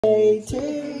birthday to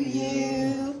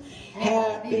you.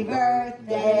 Happy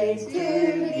birthday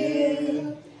to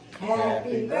you.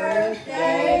 Happy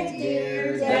birthday,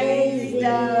 dear Daisy.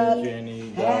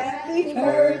 Happy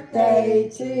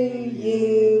birthday to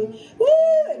you. Woo!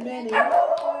 And many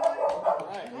more.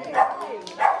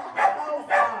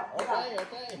 Okay.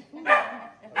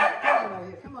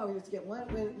 Come over here. Let's get one.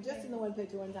 Just in the one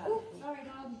picture one time. Sorry,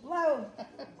 dog. Blow.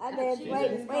 I did.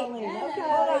 Wait. Okay.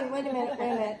 Hold on. Wait a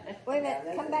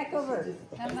minute. Come back over.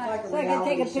 Come back. So I can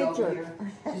take a picture.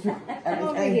 Come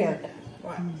over here.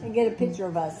 And get a picture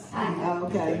of us. Oh,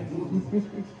 okay.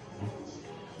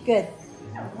 Good.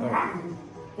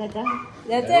 That done?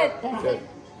 That's it. That's it.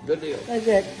 Good deal. That's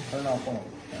it. Turn off on.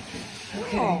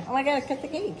 Oh, I gotta cut the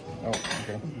cake. Oh,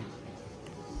 okay.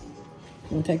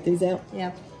 You want to take these out?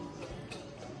 Yeah.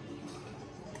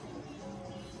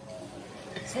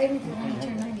 Save them for when you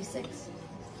turn 96.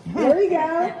 There you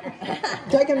go.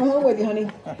 Take them home with you,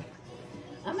 honey.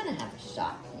 I'm gonna have a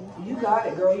shot. You got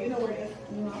it, girl. You know where it is.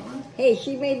 You want one? Hey,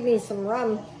 she made me some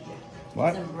rum.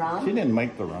 What? Some rum? She didn't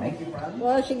make the rum. Make you rum.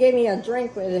 Well, she gave me a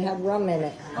drink that had rum in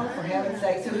it. Oh, for heaven's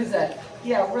sake. So who's that?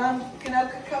 Yeah, rum.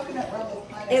 Coconut rum with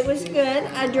pineapple. It was good.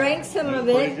 I drank some of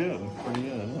Pretty it. good. Pretty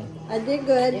good. Yeah. I did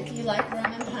good. If you like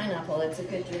rum and pineapple, it's a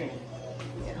good drink.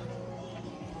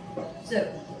 Yeah.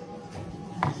 So,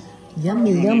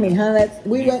 Yummy, huh? That's.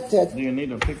 We went to. Do you need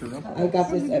to pick her up? I got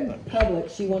this at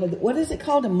Publix. She wanted. What is it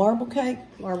called? A marble cake.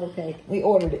 Marble cake. We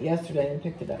ordered it yesterday and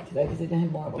picked it up today because they didn't have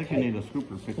I marble think cake you need a scooper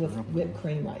to pick her with up. whipped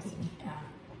cream icing.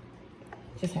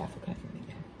 Just half a cup for me.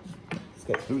 It's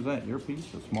good. Who's that? Your piece?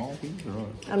 A small piece or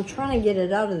what? I'm trying to get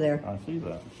it out of there. I see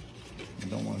that. You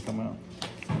don't want to come out.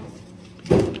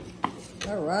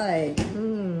 All right.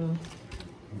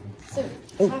 so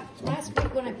last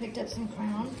week when I picked up some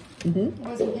crown, I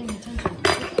wasn't paying attention.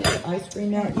 Ice cream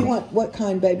now. You want what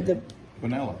kind, baby? The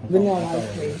Vanilla. vanilla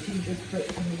ice cream.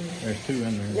 There's two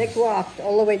in there. Nick walked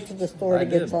all the way to the store to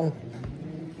get some.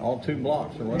 All 2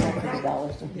 blocks or whatever. $100.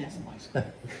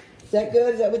 Is that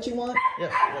good? Is that what you want?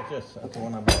 Yes, that's the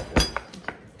one I bought.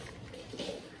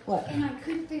 What? And I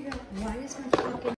couldn't figure out why is my fucking